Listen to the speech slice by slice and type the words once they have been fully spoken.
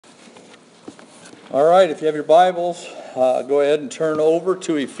All right, if you have your Bibles, go ahead and turn over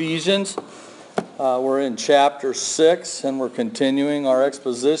to Ephesians. We're in chapter 6, and we're continuing our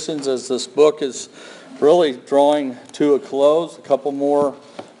expositions as this book is really drawing to a close. A couple more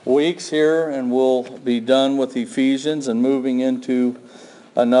weeks here, and we'll be done with Ephesians and moving into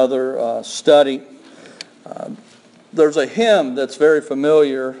another study. There's a hymn that's very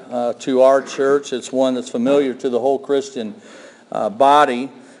familiar to our church. It's one that's familiar to the whole Christian body.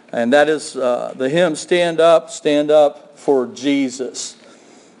 And that is the hymn, Stand Up for Jesus.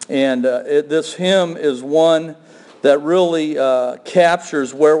 And this hymn is one that really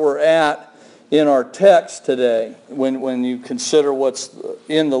captures where we're at in our text today when you consider what's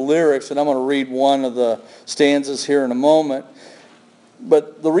in the lyrics. And I'm going to read one of the stanzas here in a moment.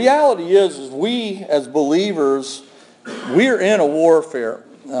 But the reality is we as believers, we're in a warfare.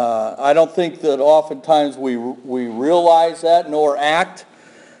 I don't think that oftentimes we realize that nor act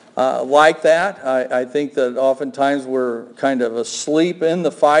like that. I think that oftentimes we're kind of asleep in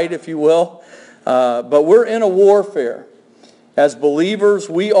the fight, if you will. But we're in a warfare. As believers,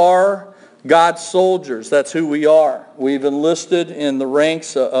 we are God's soldiers. That's who we are. We've enlisted in the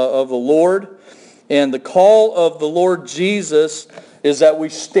ranks of the Lord. And the call of the Lord Jesus is that we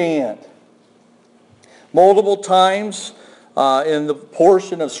stand. Multiple times in the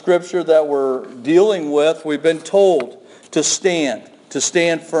portion of Scripture that we're dealing with, we've been told to stand. To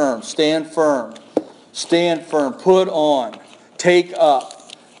stand firm, stand firm, put on, take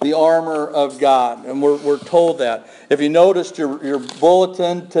up the armor of God. And we're told that. If you noticed your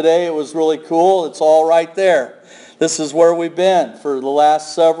bulletin today, it was really cool. It's all right there. This is where we've been for the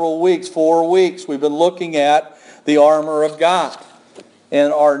last several weeks, 4 weeks. We've been looking at the armor of God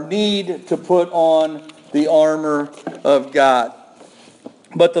and our need to put on the armor of God.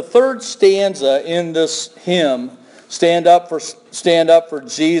 But the third stanza in this hymn, Stand up for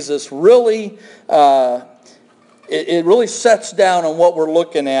Jesus, really, it really sets down on what we're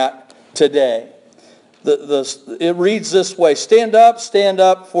looking at today. It reads this way: stand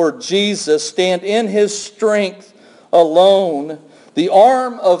up for Jesus, stand in his strength alone. The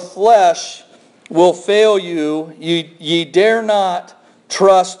arm of flesh will fail you, ye dare not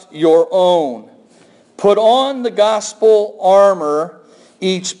trust your own. Put on the gospel armor,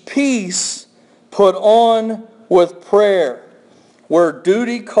 each piece put on with prayer. Where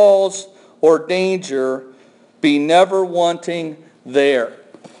duty calls or danger, be never wanting there.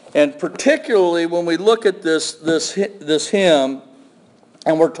 And particularly when we look at this hymn,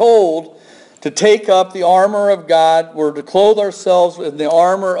 and we're told to take up the armor of God, we're to clothe ourselves in the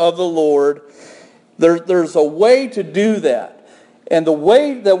armor of the Lord. There's a way to do that. And the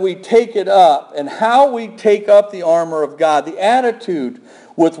way that we take it up and how we take up the armor of God, the attitude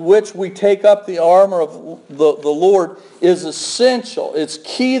with which we take up the armor of the Lord is essential. It's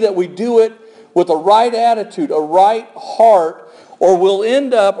key that we do it with a right attitude, a right heart, or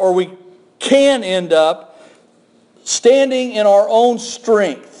we can end up standing in our own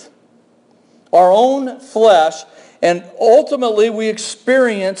strength, our own flesh, and ultimately we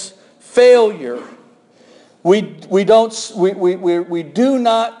experience failure. We do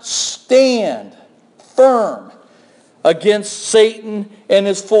not stand firm against Satan and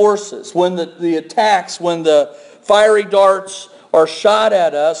his forces. When the attacks, when the fiery darts are shot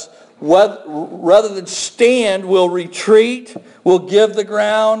at us, rather than stand, we'll retreat, we'll give the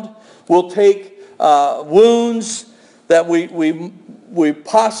ground, we'll take wounds that we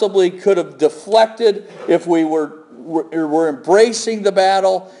possibly could have deflected if we were embracing the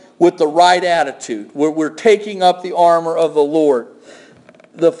battle with the right attitude. We're taking up the armor of the Lord.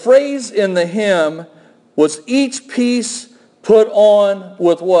 The phrase in the hymn was each piece put on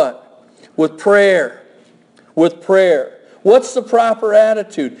with what? With prayer. With prayer. What's the proper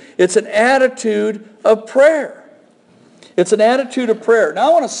attitude? It's an attitude of prayer. It's an attitude of prayer. Now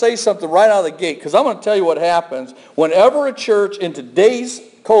I want to say something right out of the gate, because I'm going to tell you what happens whenever a church in today's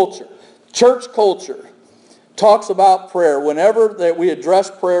culture, church culture, talks about prayer. Whenever we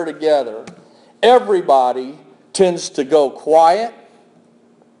address prayer together, everybody tends to go quiet,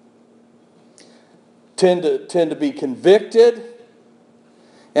 tend to be convicted.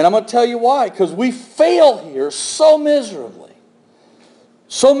 And I'm going to tell you why. Because we fail here so miserably.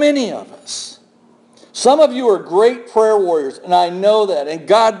 So many of us. Some of you are great prayer warriors, and I know that. And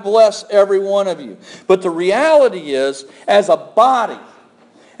God bless every one of you. But the reality is, as a body,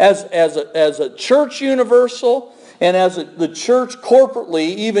 as a church universal, and as the church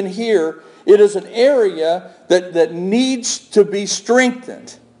corporately, even here, it is an area that needs to be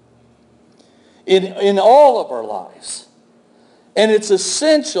strengthened in all of our lives. And it's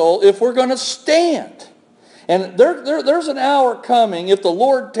essential if we're going to stand. And there's an hour coming, if the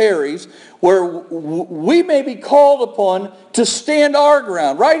Lord tarries, where we may be called upon to stand our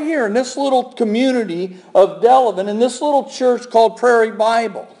ground right here in this little community of Delavan, in this little church called Prairie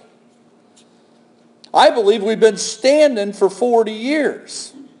Bible. I believe we've been standing for 40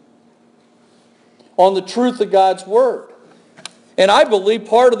 years on the truth of God's Word. And I believe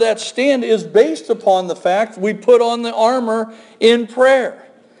part of that stand is based upon the fact we put on the armor in prayer.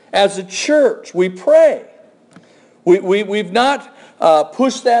 As a church, we pray. We've not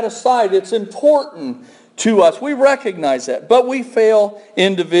pushed that aside. It's important to us. We recognize that. But we fail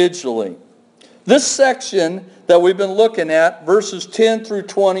individually. This section that we've been looking at, verses 10 through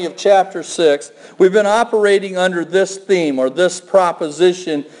 20 of chapter 6, we've been operating under this theme, or this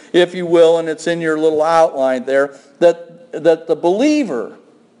proposition, if you will, and it's in your little outline there, that the believer,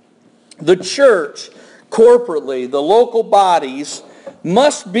 the church, corporately, the local bodies,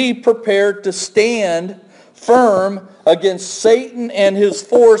 must be prepared to stand firm against Satan and his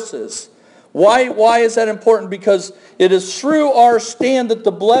forces. Why is that important? Because it is through our stand that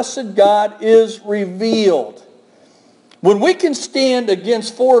the blessed God is revealed. When we can stand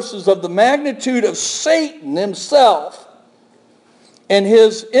against forces of the magnitude of Satan himself and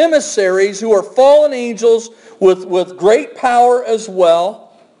his emissaries, who are fallen angels with great power as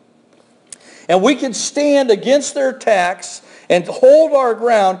well, and we can stand against their attacks and hold our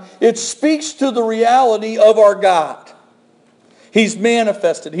ground, it speaks to the reality of our God. He's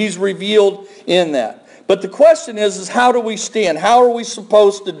manifested. He's revealed in that. But the question is how do we stand? How are we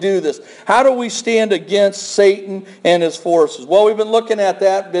supposed to do this? How do we stand against Satan and his forces? Well, we've been looking at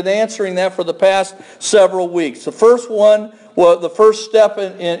that, been answering that for the past several weeks. The first one, the first step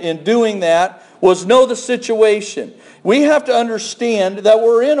in doing that was know the situation. We have to understand that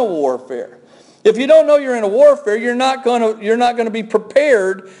we're in a warfare. If you don't know you're in a warfare, you're not going to be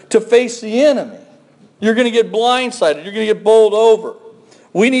prepared to face the enemy. You're going to get blindsided. You're going to get bowled over.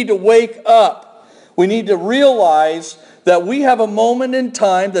 We need to wake up. We need to realize that we have a moment in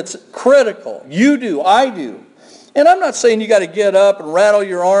time that's critical. You do. I do. And I'm not saying you got to get up and rattle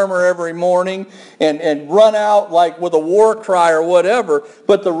your armor every morning and run out like with a war cry or whatever.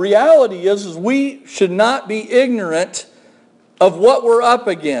 But the reality is we should not be ignorant of what we're up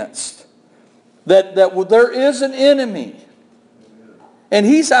against. That there is an enemy. And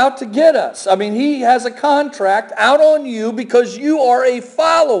he's out to get us. I mean, he has a contract out on you because you are a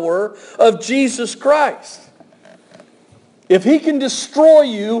follower of Jesus Christ. If he can destroy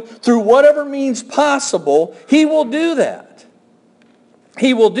you through whatever means possible, he will do that.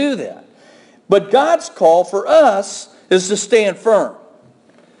 He will do that. But God's call for us is to stand firm.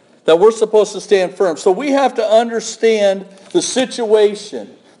 That we're supposed to stand firm. So we have to understand the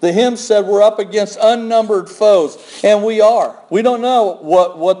situation. The hymn said we're up against unnumbered foes, and we are. We don't know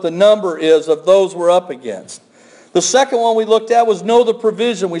what the number is of those we're up against. The second one we looked at was know the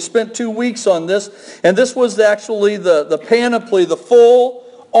provision. We spent 2 weeks on this, and this was actually the panoply, the full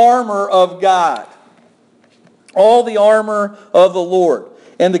armor of God. All the armor of the Lord.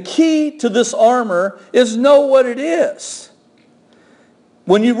 And the key to this armor is know what it is.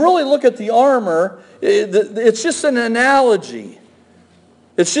 When you really look at the armor, it's just an analogy.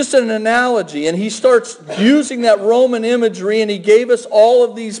 It's just an analogy, and he starts using that Roman imagery, and he gave us all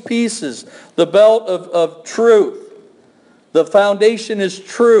of these pieces. The belt of truth. The foundation is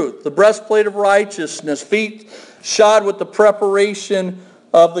truth. The breastplate of righteousness. Feet shod with the preparation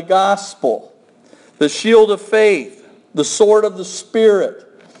of the gospel. The shield of faith. The sword of the Spirit.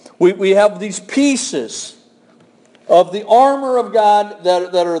 We have these pieces of the armor of God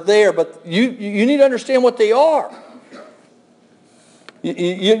that are there, but you need to understand what they are.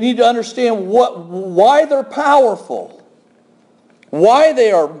 You need to understand why they're powerful, why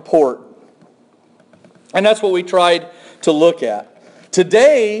they are important. And that's what we tried to look at.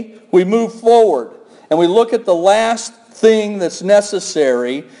 Today, we move forward and we look at the last thing that's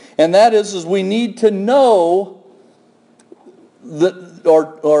necessary, and that is we need to know,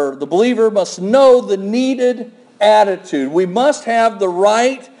 or the believer must know the needed attitude. We must have the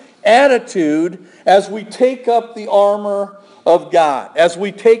right attitude as we take up the armor of God. As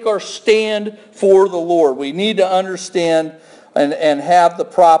we take our stand for the Lord, we need to understand and have the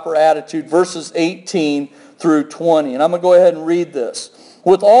proper attitude. Verses 18 through 20. And I'm going to go ahead and read this.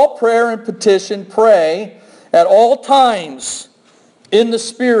 With all prayer and petition, pray at all times in the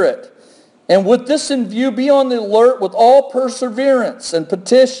Spirit. And with this in view, be on the alert with all perseverance and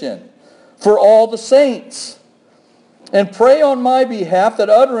petition for all the saints. And pray on my behalf that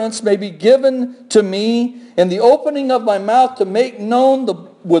utterance may be given to me in the opening of my mouth to make known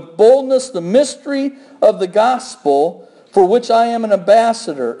with boldness the mystery of the gospel, for which I am an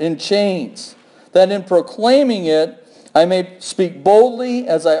ambassador in chains, that in proclaiming it I may speak boldly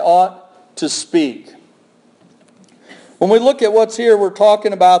as I ought to speak. When we look at what's here, we're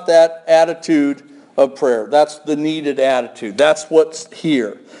talking about that attitude of prayer. That's the needed attitude. That's what's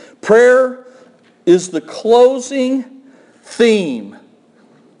here. Prayer is the closing theme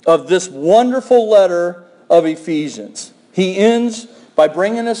of this wonderful letter of Ephesians. He ends by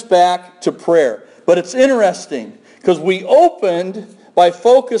bringing us back to prayer. But it's interesting because we opened by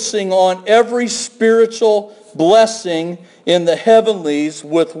focusing on every spiritual blessing in the heavenlies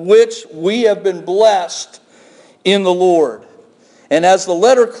with which we have been blessed in the Lord. And as the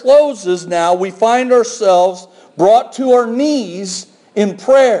letter closes now, we find ourselves brought to our knees in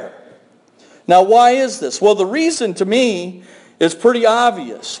prayer. Now, why is this? Well, the reason to me is pretty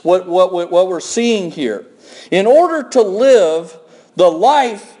obvious, what we're seeing here. In order to live the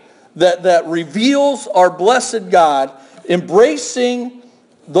life that reveals our blessed God, embracing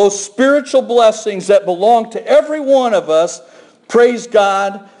those spiritual blessings that belong to every one of us, praise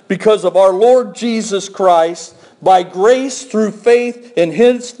God, because of our Lord Jesus Christ, by grace through faith in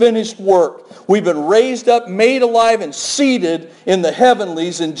His finished work. We've been raised up, made alive, and seated in the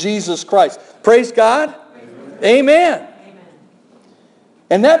heavenlies in Jesus Christ. Praise God. Amen.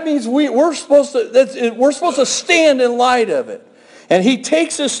 And that means we're supposed to stand in light of it. And He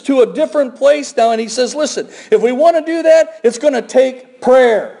takes us to a different place now, and He says, listen, if we want to do that, it's going to take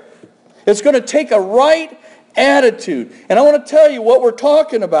prayer. It's going to take a right attitude. And I want to tell you what we're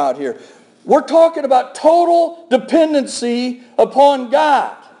talking about here. We're talking about total dependency upon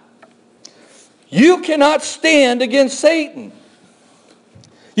God. You cannot stand against Satan.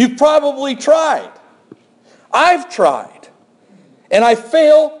 You've probably tried. I've tried. And I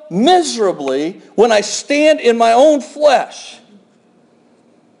fail miserably when I stand in my own flesh.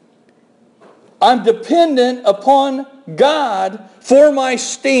 I'm dependent upon God for my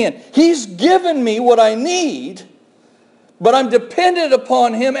stand. He's given me what I need, but I'm dependent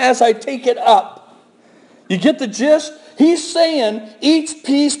upon Him as I take it up. You get the gist? He's saying each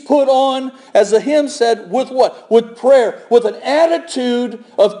piece put on, as the hymn said, with what? With prayer, with an attitude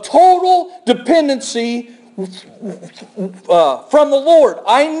of total dependency from the Lord.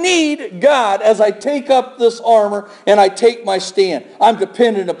 I need God as I take up this armor and I take my stand. I'm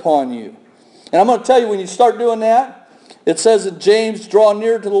dependent upon you. And I'm going to tell you, when you start doing that, it says in James, draw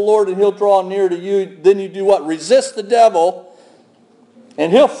near to the Lord and He'll draw near to you. Then you do what? Resist the devil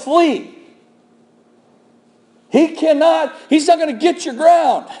and he'll flee. He's not going to get your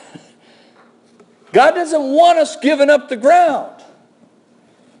ground. God doesn't want us giving up the ground.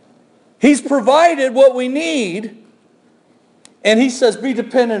 He's provided what we need, and He says, be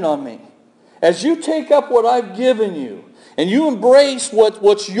dependent on me. As you take up what I've given you, and you embrace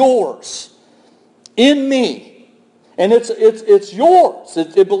what's yours in me, and it's yours.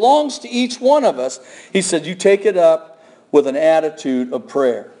 It belongs to each one of us. He said, you take it up with an attitude of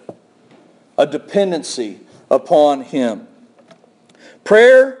prayer, a dependency upon Him.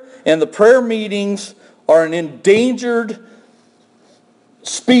 Prayer and the prayer meetings are an endangered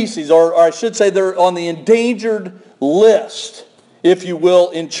species, or I should say they're on the endangered list, if you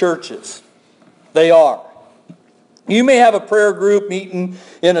will, in churches. They are. You may have a prayer group meeting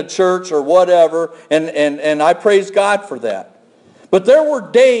in a church or whatever, and I praise God for that. But there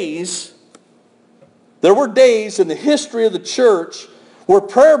were days in the history of the church where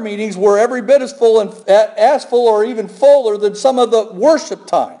prayer meetings were every bit as full or even fuller than some of the worship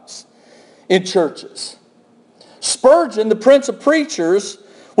times in churches. Spurgeon, the Prince of Preachers,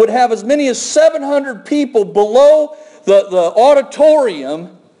 would have as many as 700 people below the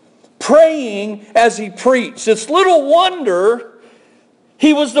auditorium praying as he preached. It's little wonder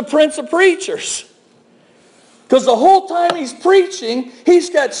he was the Prince of Preachers. Because the whole time he's preaching, he's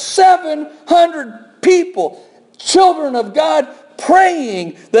got 700 people, children of God,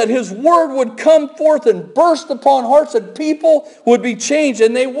 praying that His word would come forth and burst upon hearts and people would be changed.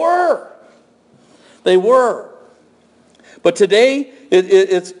 And they were. They were. But today,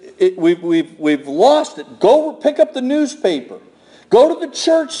 we've lost it. Go pick up the newspaper. Go to the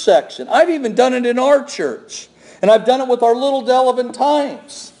church section. I've even done it in our church. And I've done it with our Little Delavan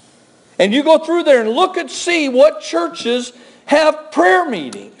Times. And you go through there and look and see what churches have prayer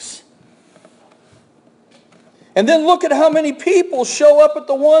meetings. And then look at how many people show up at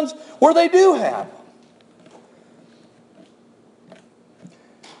the ones where they do have them.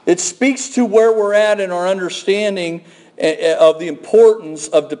 It speaks to where we're at in our understanding of the importance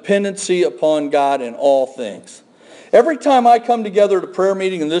of dependency upon God in all things. Every time I come together at a prayer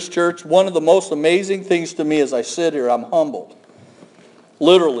meeting in this church, one of the most amazing things to me as I sit here, I'm humbled.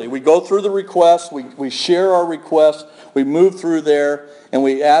 literally. We go through the requests, we share our requests, we move through there, and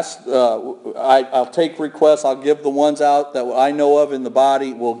we ask, I'll take requests, I'll give the ones out that I know of in the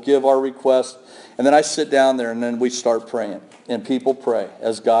body, we'll give our requests, and then I sit down there and then we start praying. And people pray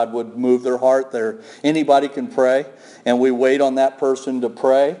as God would move their heart. Anybody can pray, and we wait on that person to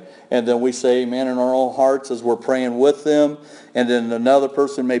pray, and then we say amen in our own hearts as we're praying with them, and then another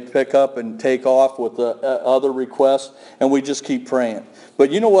person may pick up and take off with the other requests, and we just keep praying.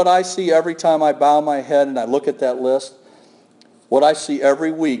 But you know what I see every time I bow my head and I look at that list? What I see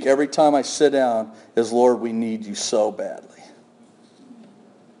every week, every time I sit down, is, Lord, we need you so badly.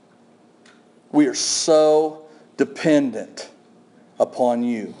 We are so dependent upon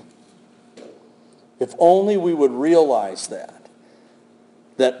you. If only we would realize that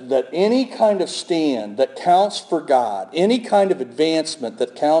any kind of stand that counts for God, any kind of advancement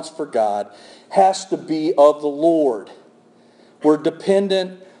that counts for God, has to be of the Lord. We're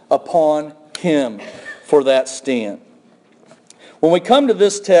dependent upon him for that stand. When we come to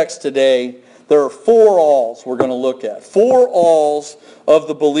this text today, there are 4 alls we're going to look at. 4 alls of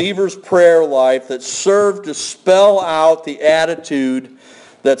the believer's prayer life that serve to spell out the attitude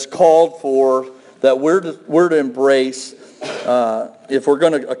that's called for, that we're to embrace if we're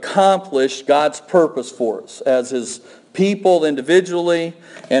going to accomplish God's purpose for us as his people individually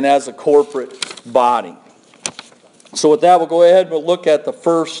and as a corporate body. So with that, we'll go ahead and we'll look at the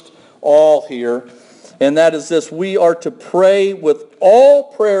first all here, and that is this: we are to pray with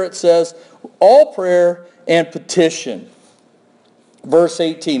all prayer, it says, all prayer and petition. Verse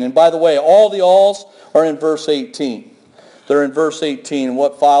 18. And by the way, all the alls are in verse 18. They're in verse 18. And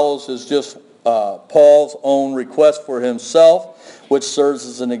what follows is just Paul's own request for himself, which serves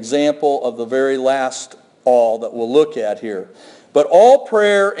as an example of the very last all that we'll look at here. But all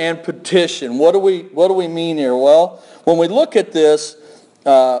prayer and petition, what do we mean here? Well, when we look at this,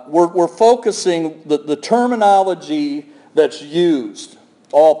 we're focusing the terminology that's used.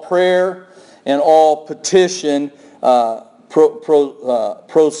 All prayer and all petition. Proseutse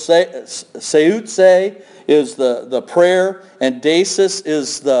is the prayer, and desis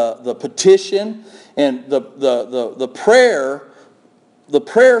is the petition, and the prayer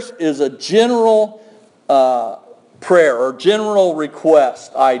is a general prayer or general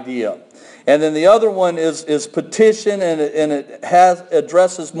request idea. And then the other one is petition, and it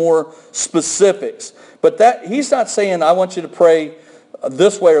addresses more specifics. But that he's not saying, I want you to pray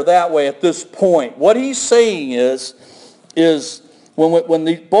this way or that way at this point. What he's saying is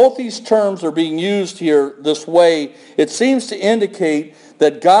when both these terms are being used here this way, it seems to indicate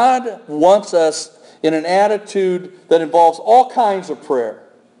that God wants us in an attitude that involves all kinds of prayer.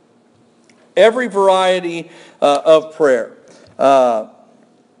 Every variety of prayer.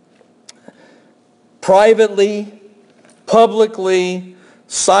 Privately, publicly,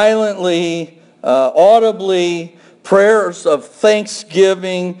 silently, audibly, prayers of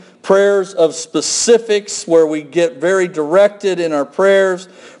thanksgiving, prayers of specifics where we get very directed in our prayers,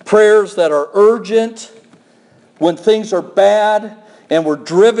 prayers that are urgent when things are bad and we're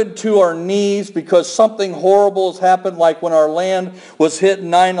driven to our knees because something horrible has happened, like when our land was hit in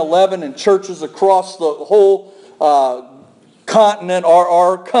 9/11 and churches across the whole continent,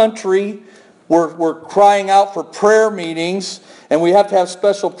 our country, were crying out for prayer meetings, and we have to have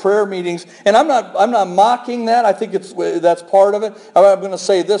special prayer meetings. And I'm not mocking that. I think that's part of it. I'm going to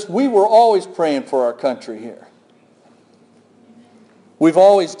say this: we were always praying for our country here. We've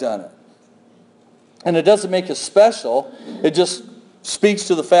always done it, and it doesn't make us special. It just speaks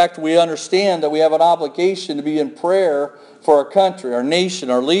to the fact we understand that we have an obligation to be in prayer for our country, our nation,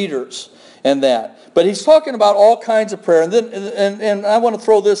 our leaders, and that. But he's talking about all kinds of prayer, and I want to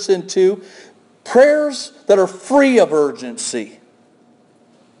throw this in too. Prayers that are free of urgency.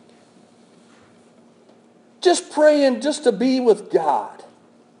 Just praying just to be with God.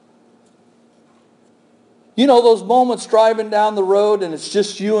 You know those moments driving down the road and it's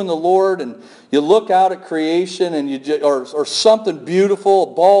just you and the Lord, and you look out at creation and or something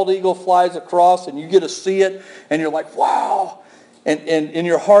beautiful, a bald eagle flies across and you get to see it and you're like, wow. And in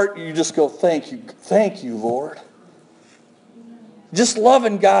your heart you just go, thank you, Lord. Just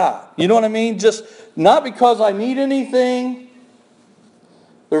loving God. You know what I mean? Just not because I need anything.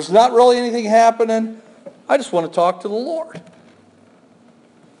 There's not really anything happening. I just want to talk to the Lord.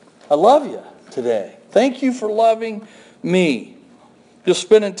 I love you today. Thank you for loving me. Just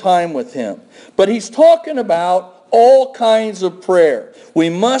spending time with him. But he's talking about all kinds of prayer. We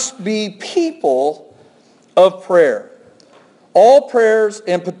must be people of prayer. All prayers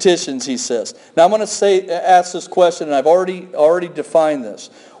and petitions, he says. Now I'm going to ask this question, and I've already defined this.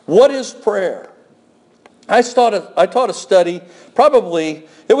 What is prayer? I taught a study, probably,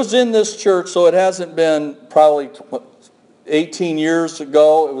 it was in this church, so it hasn't been probably 18 years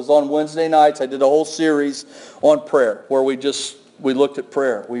ago. It was on Wednesday nights. I did a whole series on prayer where we looked at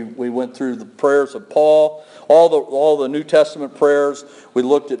prayer. We went through the prayers of Paul, all the New Testament prayers. We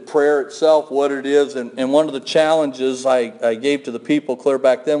looked at prayer itself, what it is, and one of the challenges I gave to the people clear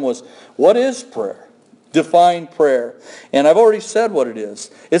back then was, what is prayer? Define prayer. And I've already said what it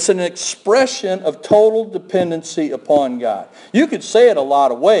is. It's an expression of total dependency upon God. You could say it a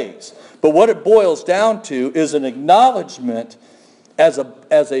lot of ways, but what it boils down to is an acknowledgement as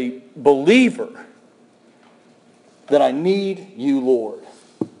a believer that I need you, Lord.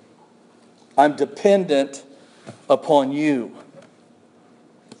 I'm dependent upon you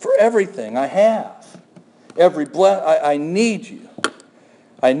for everything I have. I need you.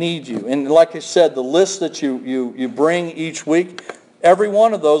 I need you. And like I said, the list that you bring each week, every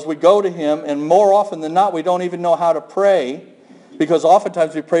one of those, we go to him, and more often than not, we don't even know how to pray, because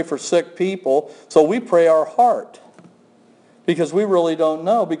oftentimes we pray for sick people, so we pray our heart. Because we really don't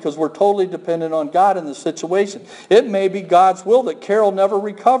know, because we're totally dependent on God in the situation. It may be God's will that Carol never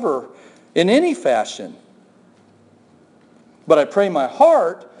recover in any fashion. But I pray my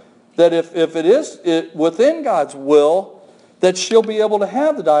heart that if it is within God's will, that she'll be able to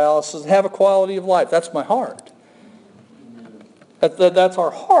have the dialysis and have a quality of life. That's my heart. That's our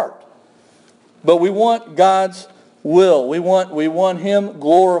heart. But we want God's will. We want him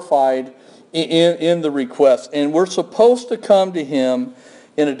glorified in the request. And we're supposed to come to him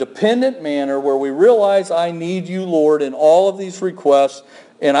in a dependent manner where we realize I need you, Lord, in all of these requests,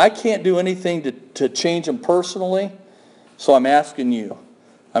 and I can't do anything to change them personally, so I'm asking you.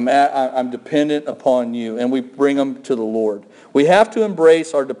 I'm dependent upon you, and we bring them to the Lord. We have to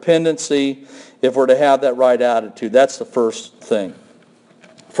embrace our dependency if we're to have that right attitude. That's the first thing.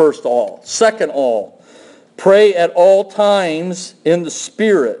 First all. Second all, pray at all times in the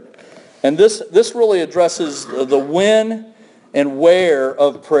Spirit. And this really addresses the when and where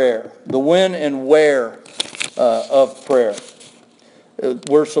of prayer. The when and where of prayer.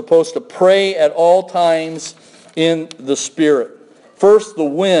 We're supposed to pray at all times in the Spirit. First, the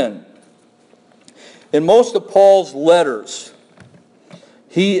when. In most of Paul's letters,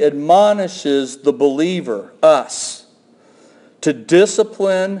 he admonishes the believer, us, to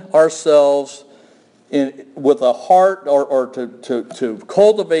discipline ourselves with a heart, or to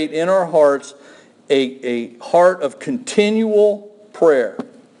cultivate in our hearts a heart of continual prayer.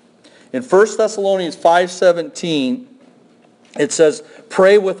 In 1 Thessalonians 5:17, it says,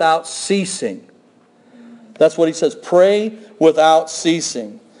 pray without ceasing. That's what he says, pray without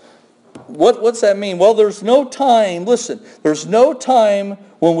ceasing. What's that mean? Well, there's no time, listen, there's no time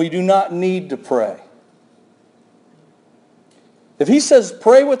when we do not need to pray. If he says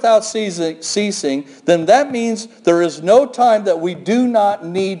pray without ceasing, then that means there is no time that we do not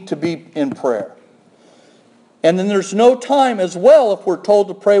need to be in prayer. And then there's no time as well, if we're told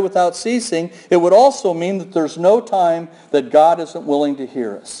to pray without ceasing, it would also mean that there's no time that God isn't willing to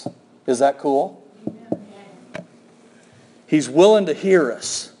hear us. Is that cool? He's willing to hear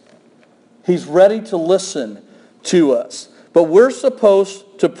us. He's ready to listen to us. But we're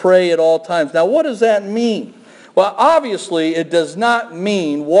supposed to pray at all times. Now, what does that mean? Well, obviously, it does not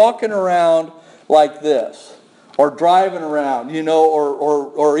mean walking around like this, or driving around,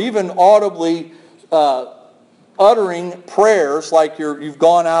 or even audibly uttering prayers like you've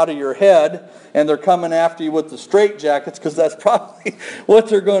gone out of your head and they're coming after you with the straitjackets, because that's probably what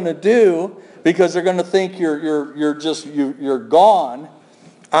they're going to do, because they're going to think you're gone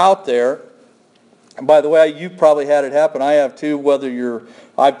out there. And by the way, you've probably had it happen. I have too.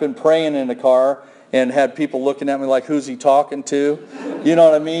 I've been praying in the car and had people looking at me like, who's he talking to? You know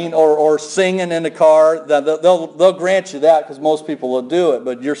what I mean? Or singing in the car. They'll grant you that, because most people will do it.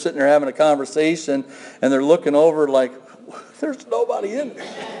 But you're sitting there having a conversation and they're looking over like, there's nobody in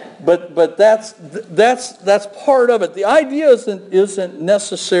there. But that's part of it. The idea isn't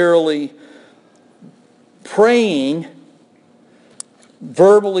necessarily praying,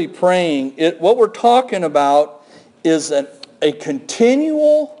 verbally praying. What we're talking about is a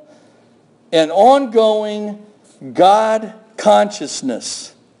continual and ongoing God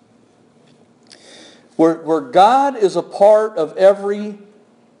consciousness, where God is a part of every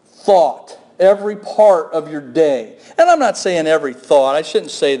thought, every part of your day. And I'm not saying every thought. I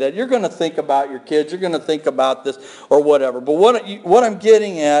shouldn't say that. You're going to think about your kids. You're going to think about this or whatever. But what I'm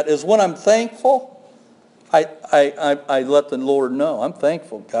getting at is, when I'm thankful, I let the Lord know. I'm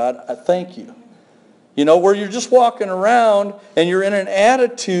thankful, God. I thank you. Where you're just walking around and you're in an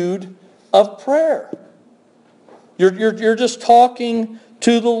attitude of prayer. You're just talking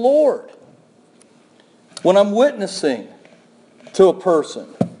to the Lord. When I'm witnessing to a person,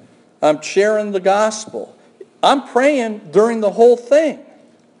 I'm sharing the gospel, I'm praying during the whole thing.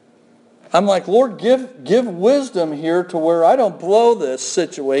 I'm like, Lord, give wisdom here to where I don't blow this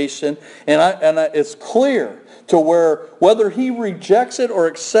situation, and it's clear to where whether he rejects it or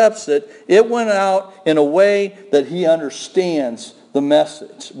accepts it, it went out in a way that he understands the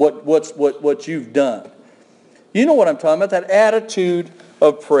message, what you've done. You know what I'm talking about, that attitude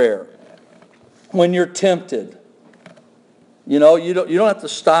of prayer. When you're tempted, you don't have to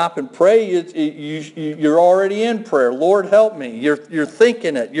stop and pray. You're already in prayer. Lord, help me. You're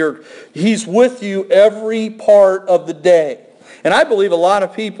thinking it. He's with you every part of the day. And I believe a lot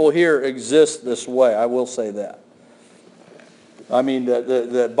of people here exist this way. I will say that. I mean,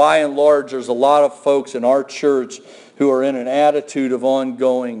 that by and large, there's a lot of folks in our church who are in an attitude of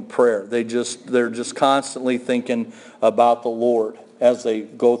ongoing prayer. They're just constantly thinking about the Lord as they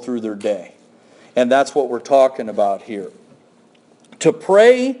go through their day. And that's what we're talking about here. To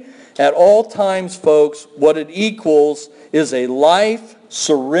pray at all times, folks, what it equals is a life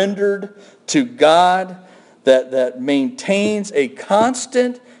surrendered to God that maintains a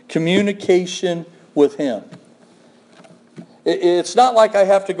constant communication with Him. It's not like I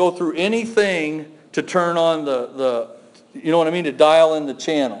have to go through anything to turn on you know what I mean, to dial in the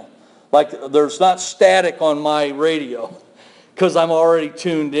channel. Like there's not static on my radio because I'm already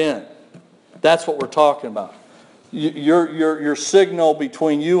tuned in. That's what we're talking about. Your signal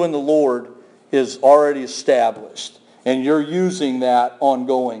between you and the Lord is already established, and you're using that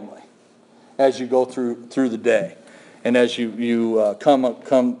ongoingly as you go through the day and as you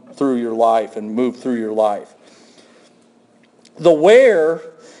come through your life and move through your life. The where,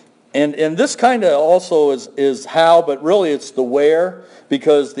 and this kind of also is how, but really it's the where,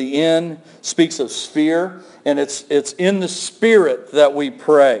 because the in speaks of sphere, and it's in the Spirit that we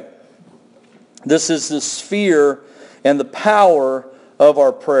pray. This is the sphere and the power of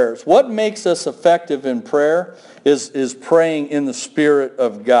our prayers. What makes us effective in prayer is praying in the Spirit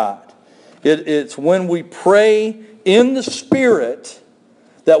of God. It's when we pray in the Spirit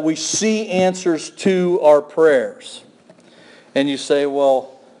that we see answers to our prayers. And you say,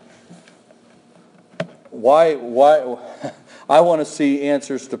 well, why? I want to see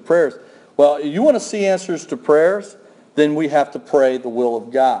answers to prayers. Well, you want to see answers to prayers? Then we have to pray the will of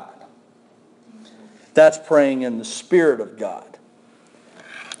God. That's praying in the Spirit of God.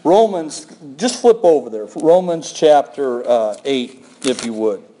 Romans, just flip over there. Romans chapter 8, if you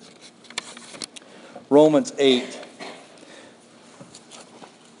would. Romans 8.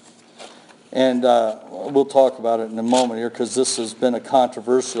 And we'll talk about it in a moment here because this has been a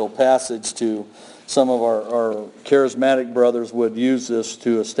controversial passage to some of our charismatic brothers would use this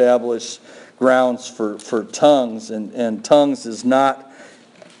to establish grounds for tongues. And tongues is not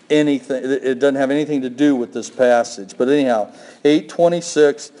anything, it doesn't have anything to do with this passage. But anyhow,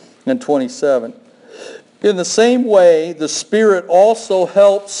 8:26 and 27. In the same way, the Spirit also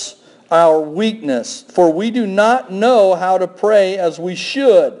helps our weakness, for we do not know how to pray as we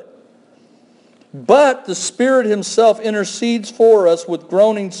should. But the Spirit Himself intercedes for us with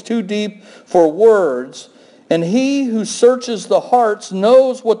groanings too deep for words. And He who searches the hearts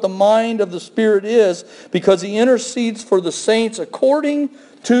knows what the mind of the Spirit is, because He intercedes for the saints according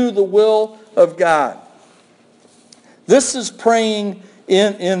to the will of God. This is praying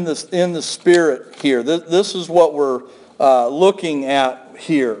in the Spirit here. This is what we're looking at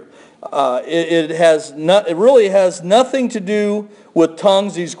here. It really has nothing to do with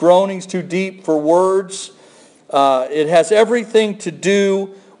tongues, these groanings too deep for words. It has everything to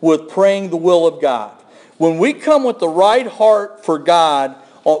do with praying the will of God. When we come with the right heart for God,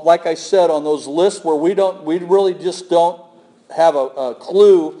 like I said, on those lists where we really just don't have a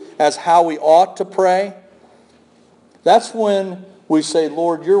clue as how we ought to pray, that's when we say,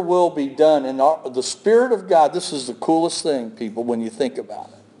 Lord, your will be done. And the Spirit of God, this is the coolest thing, people, when you think about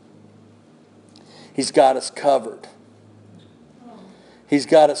it. He's got us covered. He's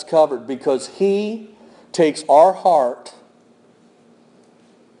got us covered because He takes our heart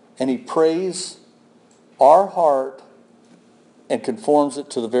and He prays our heart and conforms it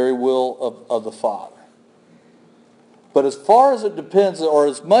to the very will of the Father. But as far as it depends, or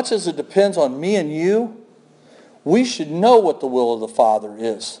as much as it depends on me and you, we should know what the will of the Father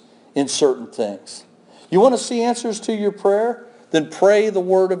is in certain things. You want to see answers to your prayer? Then pray the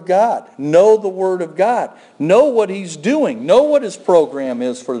Word of God. Know the Word of God. Know what He's doing. Know what His program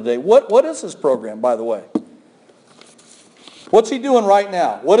is for the day. What is His program, by the way? What's He doing right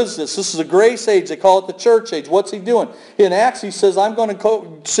now? What is this? This is a grace age. They call it the church age. What's He doing? In Acts, He says, I'm going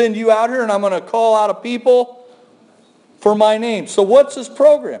to send you out here and I'm going to call out a people for my name. So what's His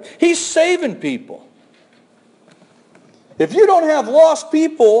program? He's saving people. If you don't have lost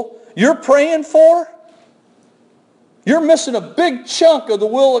people you're praying for, you're missing a big chunk of the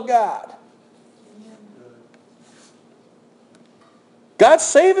will of God. God's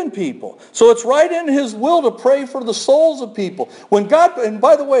saving people. So it's right in His will to pray for the souls of people. When God, and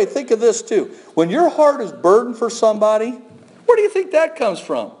by the way, think of this too. When your heart is burdened for somebody, where do you think that comes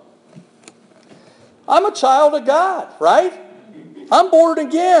from? I'm a child of God, right? I'm born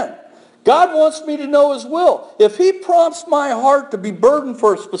again. God wants me to know His will. If He prompts my heart to be burdened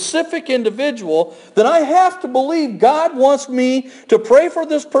for a specific individual, then I have to believe God wants me to pray for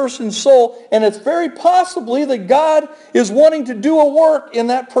this person's soul, and it's very possibly that God is wanting to do a work in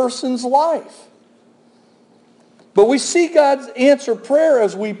that person's life. But we see God's answer prayer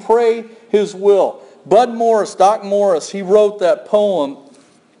as we pray His will. Doc Morris, he wrote that poem,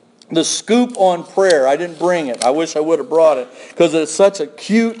 The Scoop on Prayer. I didn't bring it. I wish I would have brought it, because it's such a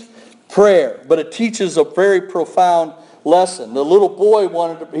cute prayer, but it teaches a very profound lesson. The little boy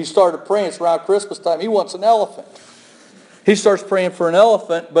he started praying. It's around Christmas time. He wants an elephant. He starts praying for an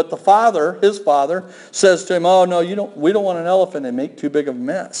elephant, but his father, says to him, "Oh no, we don't want an elephant. They make too big of a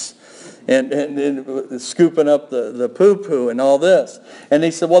mess, and scooping up the poo-poo and all this." And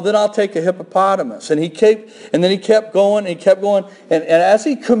he said, "Well, then I'll take a hippopotamus." And then he kept going, and as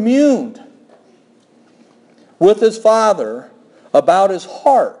he communed with his father about his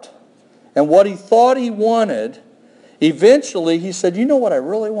heart and what he thought he wanted, eventually he said, "You know what I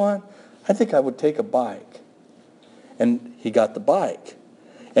really want? I think I would take a bike." And he got the bike.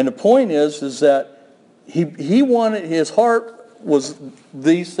 And the point is that he wanted, his heart was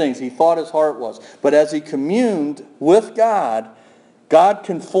these things. He thought his heart was. But as he communed with God, God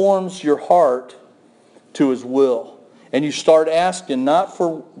conforms your heart to His will. And you start asking not for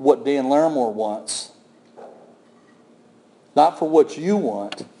what Dan Larimore wants, not for what you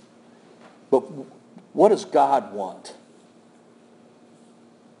want, but what does God want?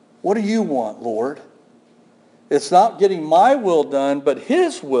 What do you want, Lord? It's not getting my will done, but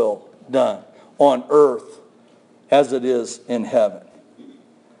His will done on earth as it is in heaven.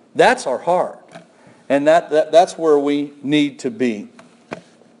 That's our heart. And that's where we need to be.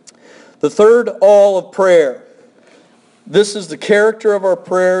 The third all of prayer. This is the character of our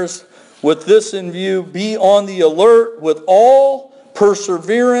prayers. With this in view, be on the alert with all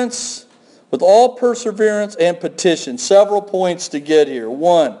perseverance and petition. Several points to get here.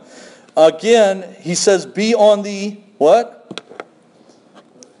 One, again, he says be on the what?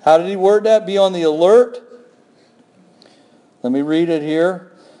 How did he word that? Be on the alert. Let me read it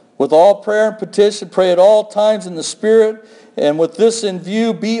here. With all prayer and petition, pray at all times in the Spirit, and with this in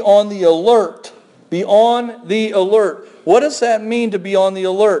view, be on the alert. Be on the alert. What does that mean to be on the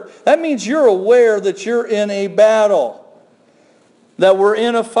alert? That means you're aware that you're in a battle, that we're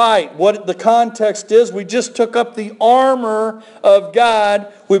in a fight. What the context is, we just took up the armor of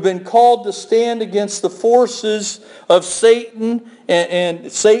God. We've been called to stand against the forces of Satan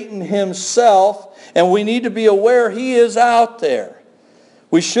and Satan himself, and we need to be aware he is out there.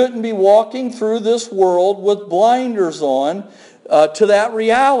 We shouldn't be walking through this world with blinders on to that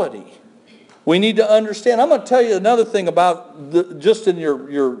reality. We need to understand. I'm going to tell you another thing about just in your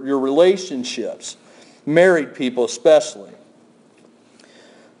relationships, married people especially.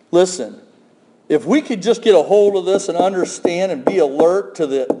 Listen, if we could just get a hold of this and understand and be alert to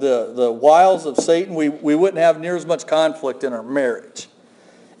the wiles of Satan, we wouldn't have near as much conflict in our marriage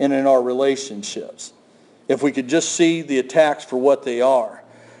and in our relationships. If we could just see the attacks for what they are.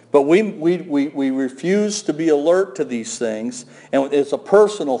 But we refuse to be alert to these things, and it's a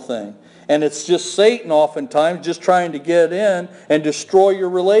personal thing. And it's just Satan oftentimes just trying to get in and destroy your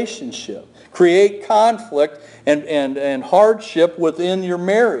relationship. Create conflict and hardship within your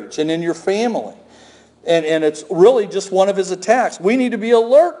marriage and in your family. And it's really just one of his attacks. We need to be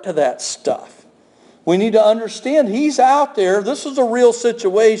alert to that stuff. We need to understand he's out there. This is a real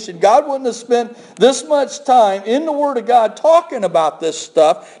situation. God wouldn't have spent this much time in the Word of God talking about this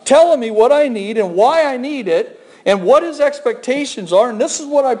stuff, telling me what I need and why I need it, and what His expectations are, and this is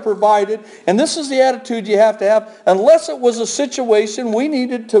what I provided, and this is the attitude you have to have, unless it was a situation we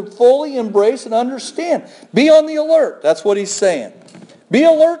needed to fully embrace and understand. Be on the alert. That's what he's saying. Be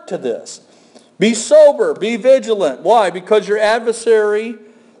alert to this. Be sober. Be vigilant. Why? Because your adversary,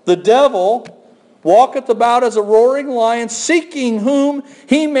 the devil, walketh about as a roaring lion, seeking whom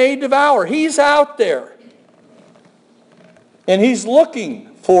he may devour. He's out there. And he's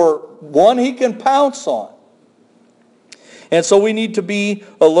looking for one he can pounce on. And so we need to be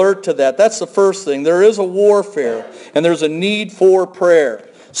alert to that. That's the first thing. There is a warfare, and there's a need for prayer.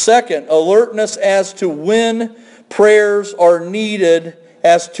 Second, alertness as to when prayers are needed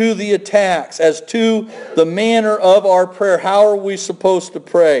as to the attacks, as to the manner of our prayer. How are we supposed to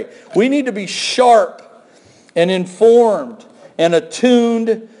pray? We need to be sharp and informed and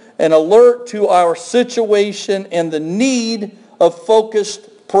attuned and alert to our situation and the need of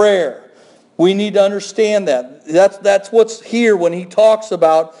focused prayer. We need to understand that. That's what's here when he talks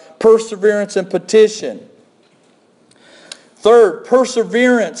about perseverance and petition. Third,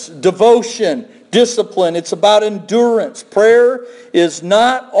 perseverance, devotion, discipline. It's about endurance. Prayer is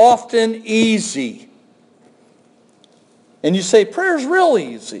not often easy. And you say, prayer's real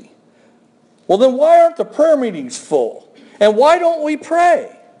easy. Well, then why aren't the prayer meetings full? And why don't we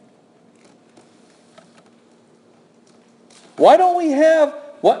pray? Why don't we have,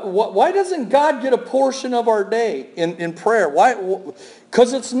 why doesn't God get a portion of our day in prayer? Why?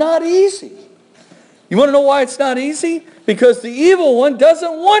 Because it's not easy. You want to know why it's not easy? Because the evil one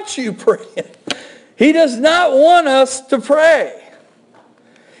doesn't want you praying. He does not want us to pray.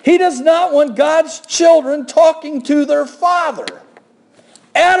 He does not want God's children talking to their Father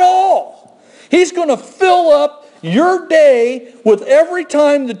at all. He's going to fill up your day with every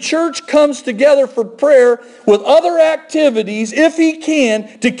time the church comes together for prayer with other activities, if he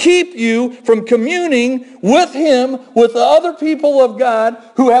can, to keep you from communing with him, with the other people of God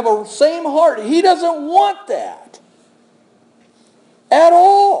who have a same heart. He doesn't want that at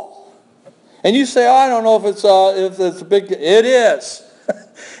all. And you say, I don't know if it's a big... It is.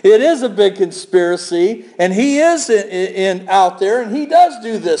 It is a big conspiracy, and he is out there, and he does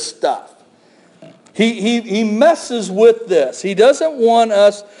do this stuff. He messes with this. He doesn't want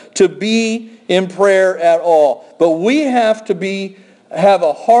us to be in prayer at all. But we have to have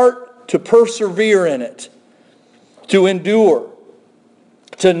a heart to persevere in it, to endure,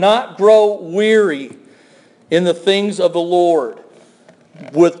 to not grow weary in the things of the Lord,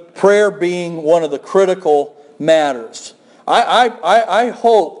 with prayer being one of the critical matters. I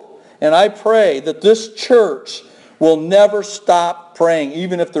hope and I pray that this church will never stop praying,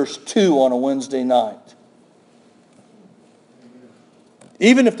 even if there's 2 on a Wednesday night.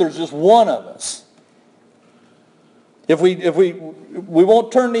 Even if there's just one of us. If we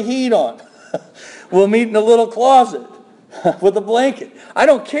won't turn the heat on. We'll meet in a little closet with a blanket. I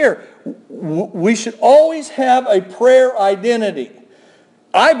don't care. We should always have a prayer identity.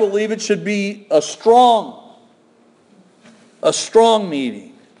 I believe it should be a strong meeting.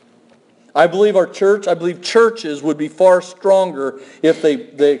 I believe churches would be far stronger if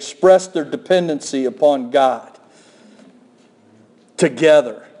they expressed their dependency upon God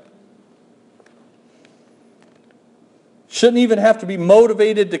together. Shouldn't even have to be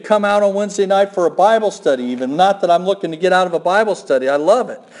motivated to come out on Wednesday night for a Bible study even. Not that I'm looking to get out of a Bible study. I love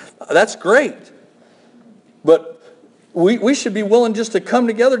it. That's great. But we should be willing just to come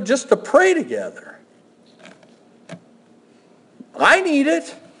together, just to pray together. I need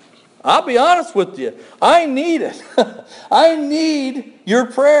it. I'll be honest with you. I need it. I need your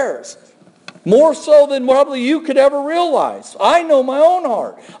prayers. More so than probably you could ever realize. I know my own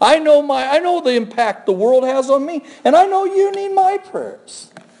heart. I know the impact the world has on me. And I know you need my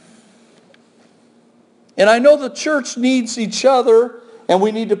prayers. And I know the church needs each other, and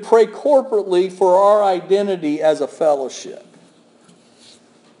we need to pray corporately for our identity as a fellowship.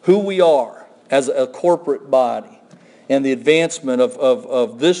 Who we are as a corporate body. And the advancement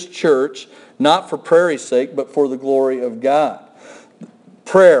of this church, not for prayery's sake, but for the glory of God.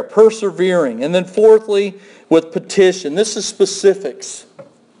 Prayer, persevering. And then fourthly, with petition. This is specifics.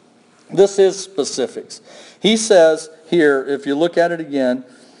 This is specifics. He says here, if you look at it again,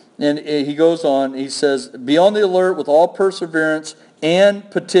 and he goes on, he says, be on the alert with all perseverance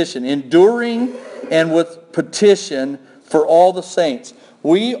and petition. Enduring and with petition for all the saints.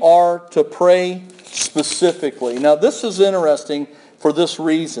 We are to pray specifically. Now this is interesting for this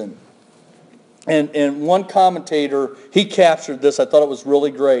reason. And one commentator, he captured this. I thought it was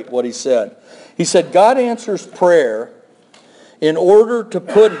really great what he said. He said, God answers prayer in order to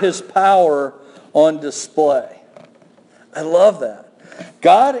put his power on display. I love that.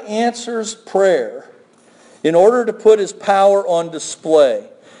 God answers prayer in order to put his power on display.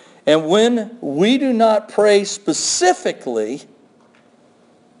 And when we do not pray specifically,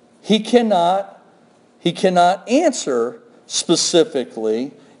 he cannot answer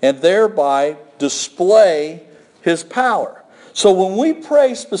specifically and thereby display his power. So when we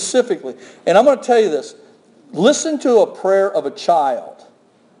pray specifically, and I'm going to tell you this, listen to a prayer of a child.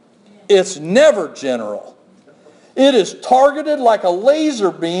 It's never general. It is targeted like a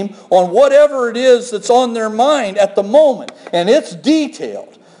laser beam on whatever it is that's on their mind at the moment, and it's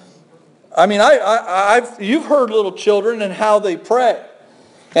detailed. I mean, you've heard little children and how they pray.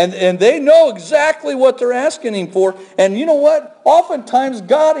 And they know exactly what they're asking him for. And you know what? Oftentimes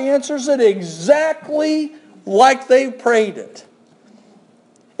God answers it exactly like they prayed it.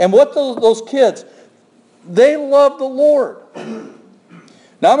 And what those kids, they love the Lord.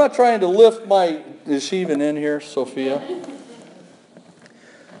 Now I'm not trying to lift my, is she even in here, Sophia?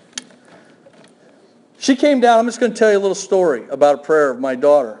 She came down, I'm just going to tell you a little story about a prayer of my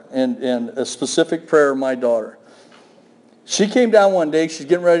daughter, and a specific prayer of my daughter. She came down one day, she's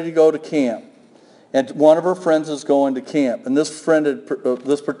getting ready to go to camp. And one of her friends is going to camp. And this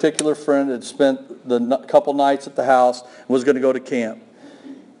particular friend had spent the couple nights at the house and was going to go to camp.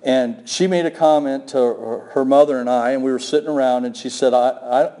 And she made a comment to her mother and I, and we were sitting around, and she said,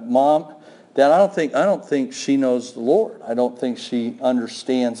 Mom, Dad, I don't think she knows the Lord. I don't think she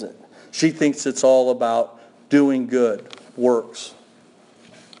understands it. She thinks it's all about doing good works.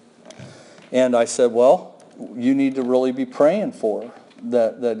 And I said, well, you need to really be praying for her,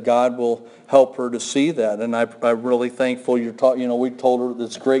 that God will help her to see that. And I'm really thankful we told her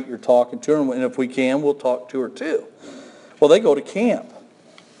it's great you're talking to her, and if we can, we'll talk to her too. Well, they go to camp.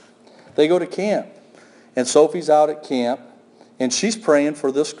 And Sophie's out at camp, and she's praying for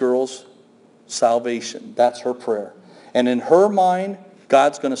this girl's salvation. That's her prayer. And in her mind,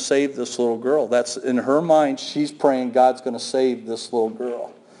 God's going to save this little girl. That's in her mind, she's praying God's going to save this little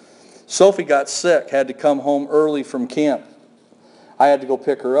girl. Sophie got sick, had to come home early from camp. I had to go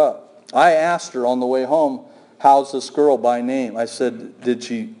pick her up. I asked her on the way home, how's this girl by name? I said, did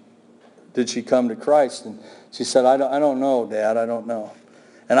she come to Christ? And she said, I don't know, Dad, I don't know.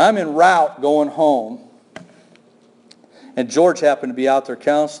 And I'm en route going home, and George happened to be out there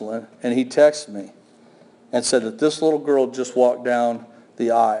counseling, and he texted me and said that this little girl just walked down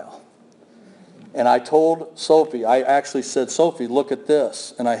the aisle. And I told Sophie, I actually said, Sophie, look at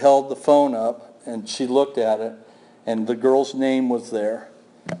this. And I held the phone up, and she looked at it, and the girl's name was there.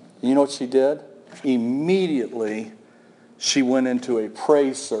 You know what she did? Immediately, she went into a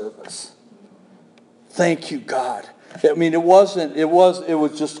praise service. Thank you, God. I mean, it was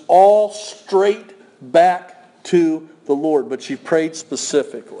just all straight back to the Lord, but she prayed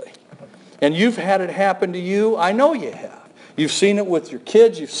specifically. And you've had it happen to you. I know you have. You've seen it with your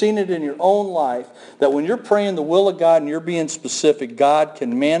kids. You've seen it in your own life, that when you're praying the will of God and you're being specific, God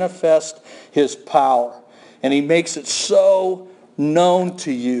can manifest his power. And he makes it so known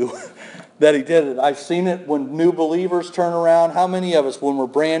to you that he did it. I've seen it when new believers turn around. How many of us, when we're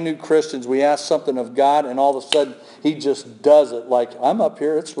brand new Christians, we ask something of God, and all of a sudden he just does it. Like, I'm up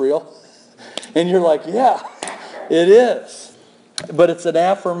here, it's real. And you're like, yeah, it is. But it's an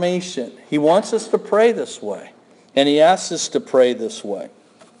affirmation. He wants us to pray this way. And he asks us to pray this way.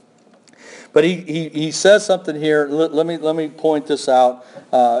 But he says something here. Let me point this out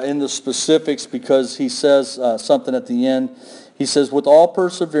in the specifics, because he says something at the end. He says, with all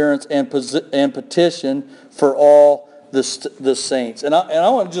perseverance and petition for all the saints. And I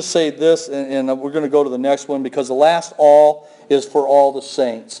want to just say this, and we're going to go to the next one, because the last all is for all the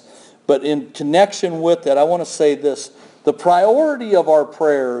saints. But in connection with that, I want to say this. The priority of our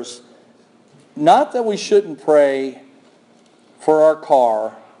prayers, not that we shouldn't pray for our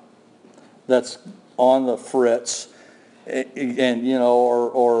car that's on the fritz, and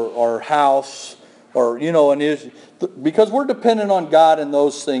or our house, or because we're dependent on God in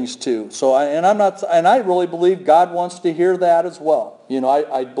those things too. So I really believe God wants to hear that as well.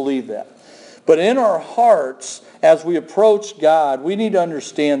 I believe that. But in our hearts, as we approach God, we need to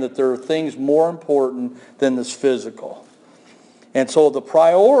understand that there are things more important than this physical. And so the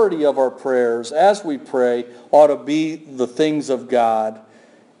priority of our prayers as we pray ought to be the things of God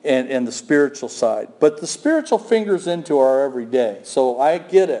and the spiritual side. But the spiritual fingers into our everyday. So I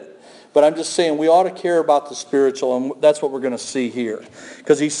get it. But I'm just saying we ought to care about the spiritual, and that's what we're going to see here.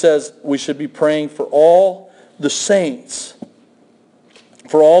 Because he says we should be praying for all the saints.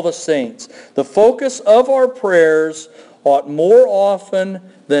 For all the saints. The focus of our prayers ought more often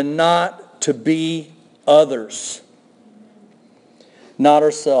than not to be others, not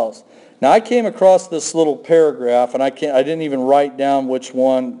ourselves. Now I came across this little paragraph, and I didn't even write down which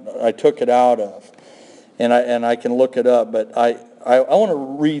one I took it out of, and I can look it up. But I want to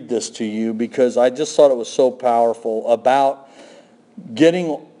read this to you, because I just thought it was so powerful about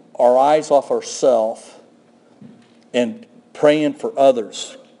getting our eyes off ourselves and praying for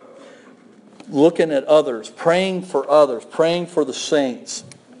others, looking at others, praying for the saints.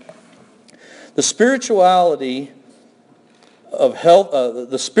 The spirituality of health,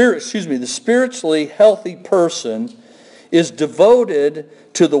 the spiritually healthy person is devoted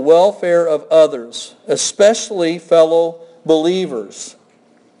to the welfare of others, especially fellow believers.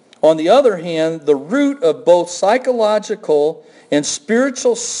 On the other hand, the root of both psychological and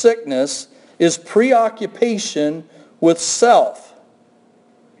spiritual sickness is preoccupation with self.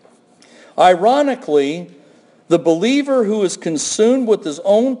 Ironically, the believer who is consumed with his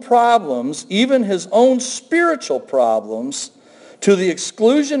own problems, even his own spiritual problems, to the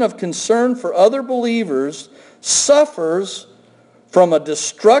exclusion of concern for other believers, suffers from a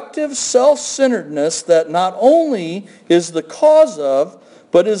destructive self-centeredness that not only is the cause of,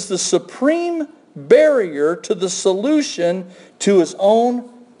 but is the supreme barrier to the solution to his own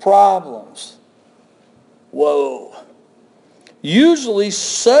problems. Whoa. Usually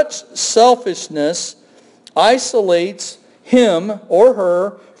such selfishness isolates him or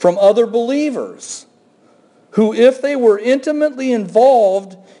her from other believers, who, if they were intimately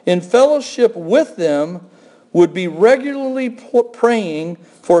involved in fellowship with them, would be regularly praying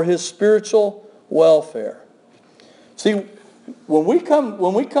for his spiritual welfare. See, when we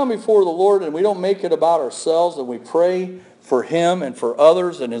come before the Lord and we don't make it about ourselves, and we pray for him and for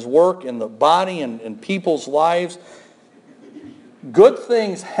others and his work in the body and people's lives, good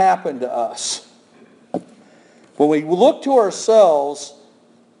things happen to us. When we look to ourselves,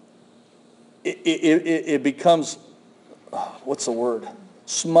 it becomes, what's the word?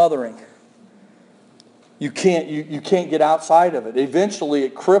 Smothering. You can't get outside of it. Eventually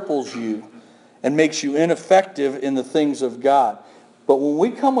it cripples you and makes you ineffective in the things of God. But when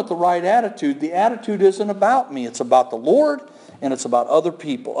we come with the right attitude, the attitude isn't about me. It's about the Lord, and it's about other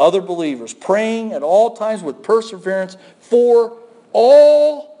people, other believers, praying at all times with perseverance for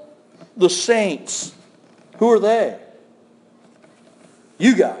all the saints. Who are they?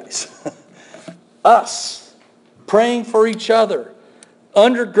 You guys. Us. Praying for each other.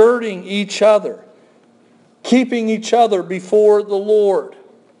 Undergirding each other. Keeping each other before the Lord.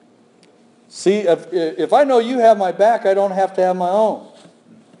 See, if I know you have my back, I don't have to have my own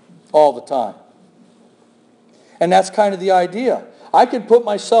all the time. And that's kind of the idea. I could put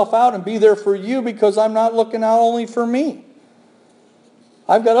myself out and be there for you because I'm not looking out only for me.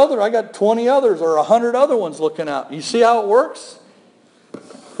 I got 20 others or 100 other ones looking out. You see how it works?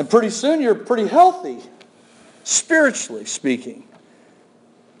 And pretty soon you're pretty healthy, spiritually speaking.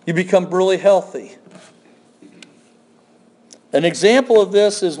 You become really healthy. An example of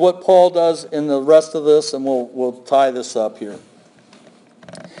this is what Paul does in the rest of this, and we'll tie this up here.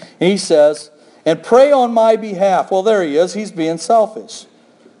 He says, and pray on my behalf. Well, there he is. He's being selfish.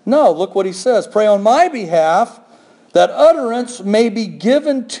 No, look what he says. Pray on my behalf, that utterance may be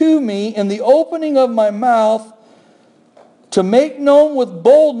given to me in the opening of my mouth, to make known with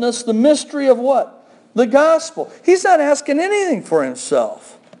boldness the mystery of what? The gospel. He's not asking anything for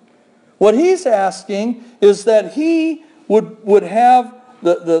himself. What he's asking is that he would have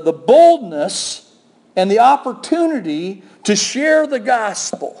the boldness and the opportunity to share the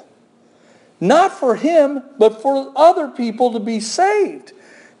gospel. Not for him, but for other people to be saved,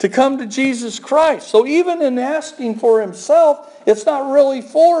 to come to Jesus Christ. So even in asking for himself, it's not really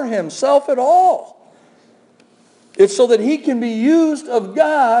for himself at all. It's so that he can be used of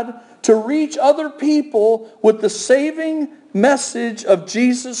God to reach other people with the saving message of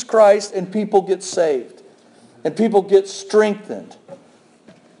Jesus Christ, and people get saved. And people get strengthened.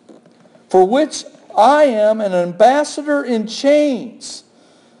 For which I am an ambassador in chains.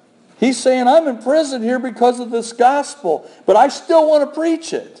 He's saying, I'm in prison here because of this gospel, but I still want to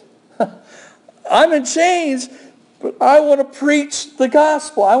preach it. I'm in chains, but I want to preach the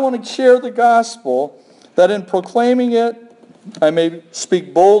gospel. I want to share the gospel, that in proclaiming it, I may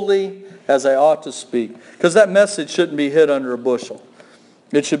speak boldly as I ought to speak. Because that message shouldn't be hid under a bushel.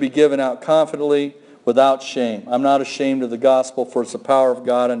 It should be given out confidently, without shame. I'm not ashamed of the gospel, for it's the power of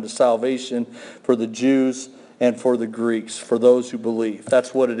God unto salvation for the Jews and for the Greeks, for those who believe.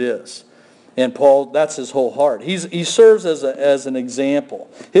 That's what it is. And Paul, that's his whole heart. He serves as an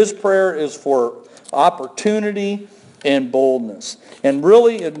example. His prayer is for opportunity and boldness. And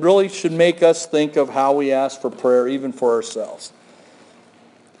really, it really should make us think of how we ask for prayer, even for ourselves.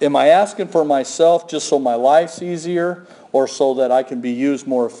 Am I asking for myself just so my life's easier, or so that I can be used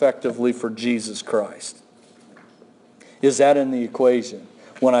more effectively for Jesus Christ? Is that in the equation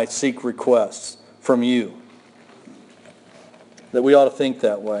when I seek requests from you? That we ought to think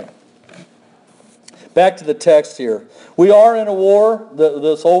that way. Back to the text here. We are in a war.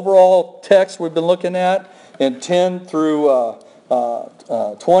 This overall text we've been looking at in 10 through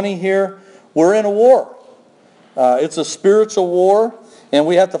 20 here, we're in a war. It's a spiritual war, and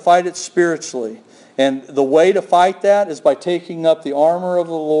we have to fight it spiritually. And the way to fight that is by taking up the armor of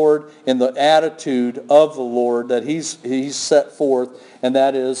the Lord in the attitude of the Lord that He's set forth, and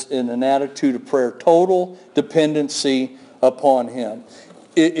that is in an attitude of prayer, total dependency upon Him.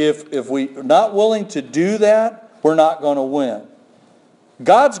 If we're not willing to do that, we're not going to win.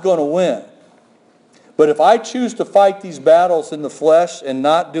 God's going to win. But if I choose to fight these battles in the flesh and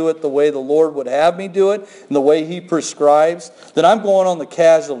not do it the way the Lord would have me do it, and the way He prescribes, then I'm going on the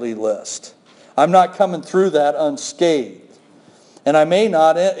casualty list. I'm not coming through that unscathed. And I may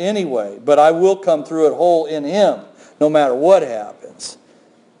not anyway, but I will come through it whole in Him, no matter what happens,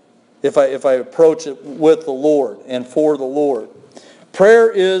 if I approach it with the Lord and for the Lord.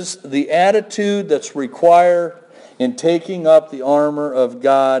 Prayer is the attitude that's required in taking up the armor of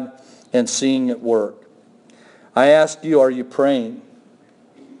God and seeing it work. I ask you, are you praying?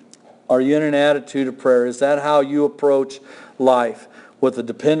 Are you in an attitude of prayer? Is that how you approach life? With a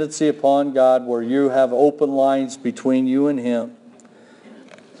dependency upon God, where you have open lines between you and Him.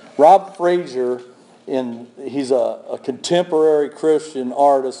 Rob Frazier, he's a contemporary Christian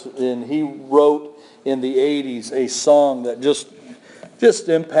artist, and he wrote in the 80s a song that just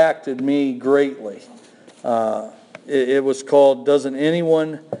impacted me greatly. It was called, "Doesn't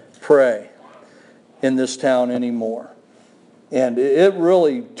Anyone Pray in This Town Anymore?" And it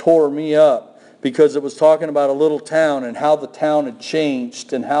really tore me up, because it was talking about a little town and how the town had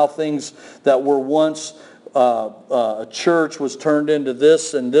changed, and how things that were once a church was turned into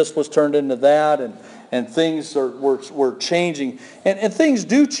this, and this was turned into that, and things were changing. And things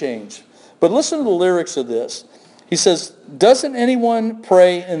do change. But listen to the lyrics of this. He says, "Doesn't anyone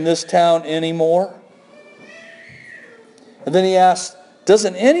pray in this town anymore?" And then he asks,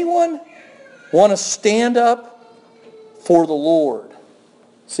 "Doesn't anyone want to stand up for the Lord?"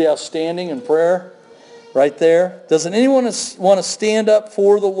 See how standing in prayer, right there? Doesn't anyone want to stand up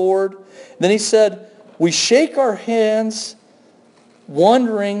for the Lord? Then he said, "We shake our hands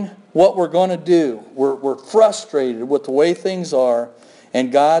wondering what we're going to do. We're frustrated with the way things are.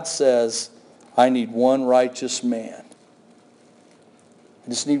 And God says, I need one righteous man. I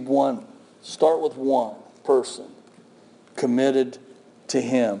just need one. Start with one person committed to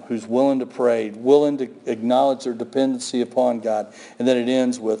Him, who's willing to pray, willing to acknowledge their dependency upon God." And then it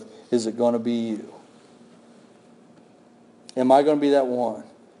ends with, is it going to be you? Am I going to be that one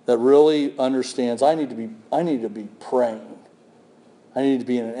that really understands I need to be praying. I need to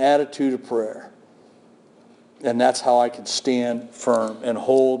be in an attitude of prayer. And that's how I can stand firm and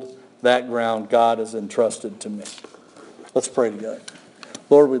hold that ground God has entrusted to me. Let's pray together.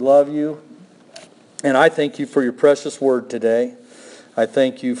 Lord, we love you. And I thank you for your precious word today. I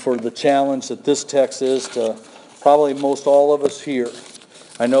thank you for the challenge that this text is to probably most all of us here.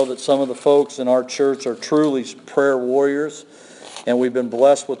 I know that some of the folks in our church are truly prayer warriors, and we've been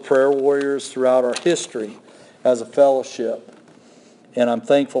blessed with prayer warriors throughout our history as a fellowship. And I'm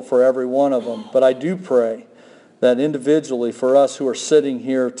thankful for every one of them. But I do pray that individually for us who are sitting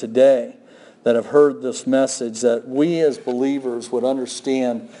here today that have heard this message, that we as believers would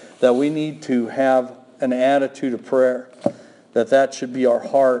understand that we need to have an attitude of prayer, that should be our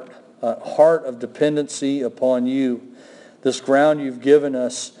heart, a heart of dependency upon you. This ground you've given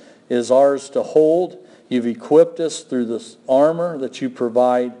us is ours to hold. You've equipped us through this armor that you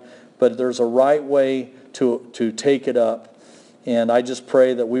provide, but there's a right way to take it up. And I just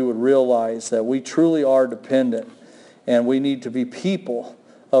pray that we would realize that we truly are dependent, and we need to be people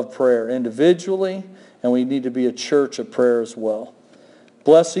of prayer individually, and we need to be a church of prayer as well.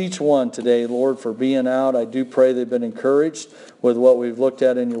 Bless each one today, Lord, for being out. I do pray they've been encouraged with what we've looked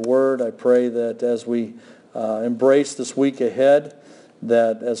at in your word. I pray that as we embrace this week ahead,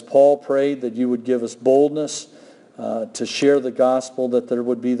 that as Paul prayed, that you would give us boldness to share the gospel, that there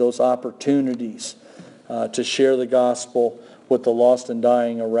would be those opportunities to share the gospel with the lost and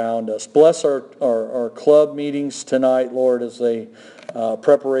dying around us. Bless our club meetings tonight, Lord, as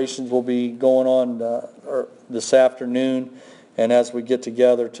preparations will be going on this afternoon. And as we get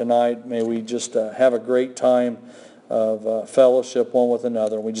together tonight, may we just have a great time of fellowship one with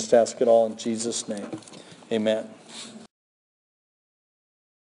another. We just ask it all in Jesus' name. Amen.